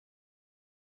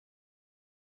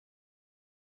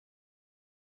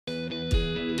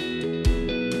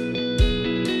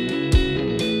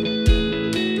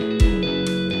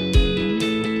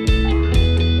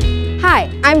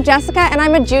I'm Jessica and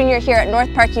I'm a junior here at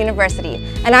North Park University,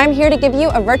 and I'm here to give you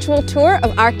a virtual tour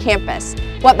of our campus.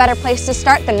 What better place to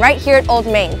start than right here at Old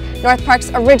Main, North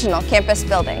Park's original campus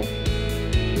building.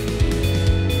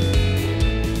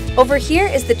 Over here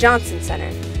is the Johnson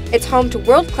Center. It's home to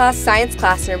world-class science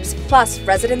classrooms, plus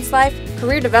residence life,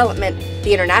 career development,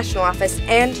 the International Office,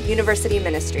 and University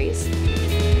Ministries.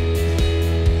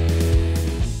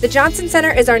 The Johnson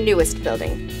Center is our newest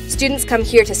building. Students come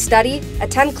here to study,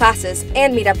 attend classes,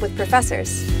 and meet up with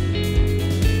professors.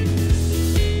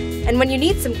 And when you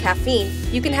need some caffeine,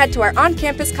 you can head to our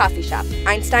on-campus coffee shop,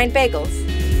 Einstein Bagels.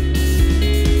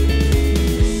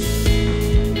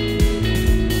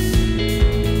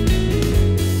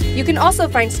 You can also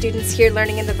find students here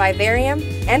learning in the vivarium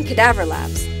and cadaver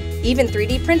labs, even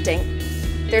 3D printing.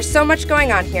 There's so much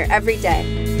going on here every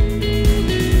day.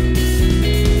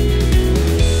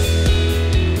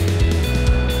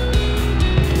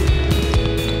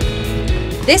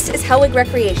 This is Hellwig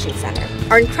Recreation Center,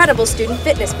 our incredible student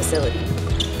fitness facility.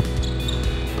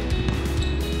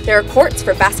 There are courts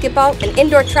for basketball, an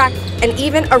indoor track, and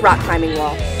even a rock climbing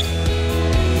wall.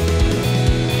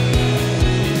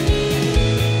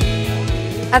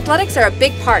 Athletics are a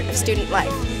big part of student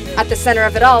life. At the center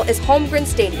of it all is Holmgren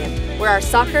Stadium, where our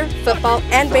soccer, football,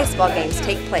 and baseball games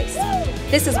take place.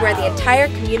 This is where the entire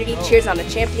community cheers on the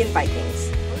champion Vikings.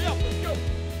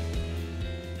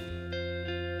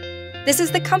 This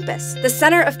is the Compass, the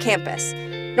center of campus.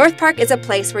 North Park is a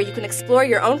place where you can explore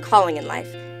your own calling in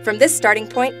life. From this starting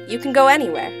point, you can go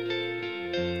anywhere.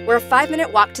 We're a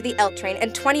 5-minute walk to the L train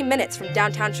and 20 minutes from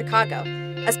downtown Chicago.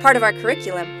 As part of our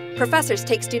curriculum, professors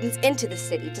take students into the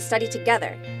city to study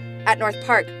together. At North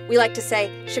Park, we like to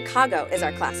say, Chicago is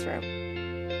our classroom.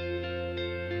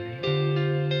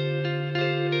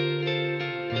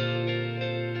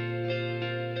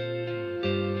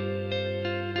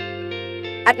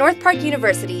 At North Park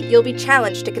University, you'll be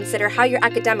challenged to consider how your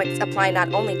academics apply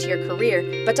not only to your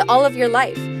career, but to all of your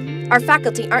life. Our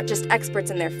faculty aren't just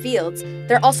experts in their fields,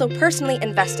 they're also personally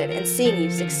invested in seeing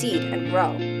you succeed and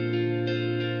grow.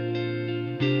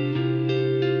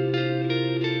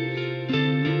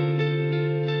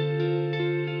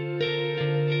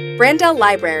 Brandel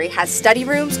Library has study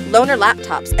rooms, loaner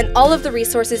laptops, and all of the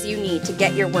resources you need to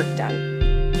get your work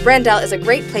done. Brandel is a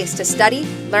great place to study,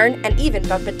 learn, and even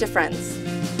bump into friends.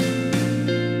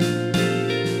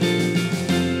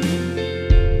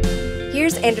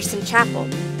 Here's Anderson Chapel,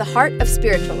 the heart of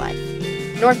spiritual life.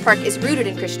 North Park is rooted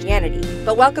in Christianity,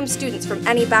 but welcomes students from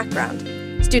any background.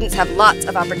 Students have lots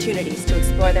of opportunities to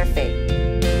explore their faith.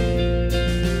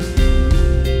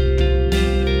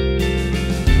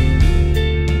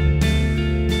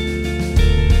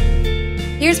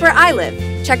 Here's where I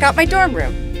live. Check out my dorm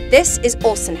room. This is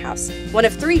Olson House, one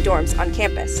of 3 dorms on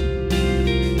campus.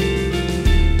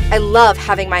 I love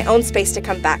having my own space to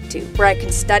come back to, where I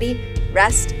can study,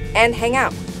 rest, and hang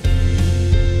out.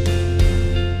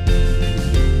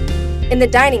 In the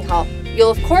dining hall,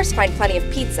 you'll of course find plenty of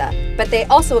pizza, but they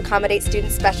also accommodate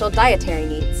students' special dietary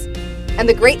needs. And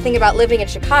the great thing about living in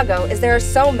Chicago is there are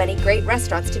so many great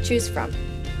restaurants to choose from.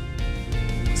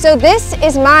 So this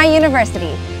is my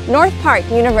university, North Park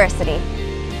University.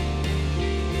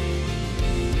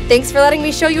 Thanks for letting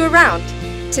me show you around.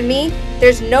 To me,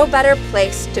 there's no better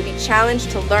place to be challenged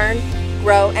to learn,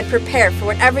 grow, and prepare for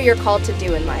whatever you're called to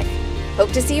do in life.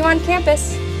 Hope to see you on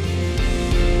campus.